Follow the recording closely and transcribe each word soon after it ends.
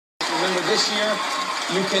Remember, this year,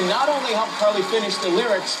 you can not only help Carly finish the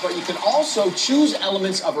lyrics, but you can also choose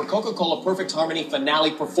elements of her Coca-Cola Perfect Harmony finale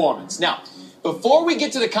performance. Now, before we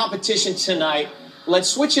get to the competition tonight, let's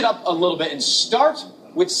switch it up a little bit and start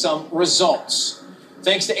with some results.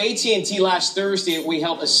 Thanks to AT&T last Thursday, we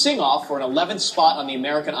held a sing-off for an 11th spot on the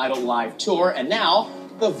American Idol Live Tour, and now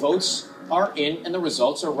the votes are in and the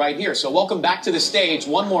results are right here. So welcome back to the stage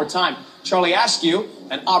one more time, Charlie Askew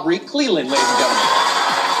and Aubrey Cleland, ladies and gentlemen.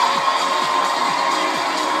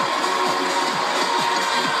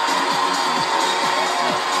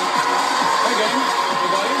 Hey, gang. Hey,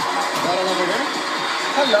 buddy. Right on over here.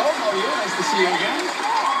 Hello, how are you? Nice to see you again.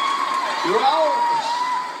 Well,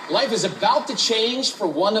 life is about to change for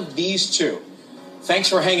one of these two. Thanks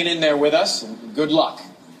for hanging in there with us, and good luck.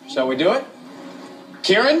 Shall we do it?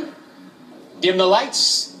 Kieran, dim the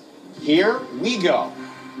lights. Here we go.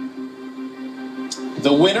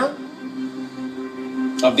 The winner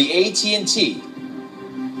of the AT&T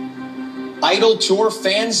Idol Tour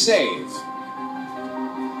Fan Save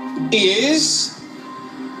is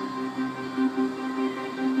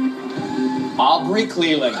Aubrey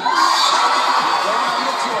Cleland.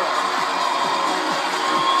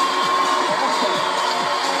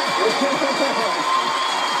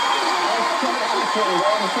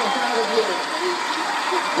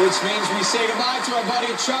 Which means we say goodbye to our buddy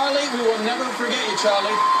Charlie. We will never forget you,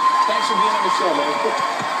 Charlie. Thanks for being on the show, man.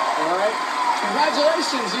 All right.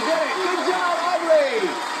 Congratulations, you did it. Good job, Aubrey.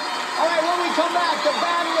 All right, when we come back, the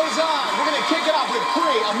band goes on. We're going to kick it off with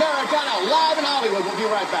Free Americana live in Hollywood. We'll be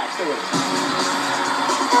right back. Stay with us.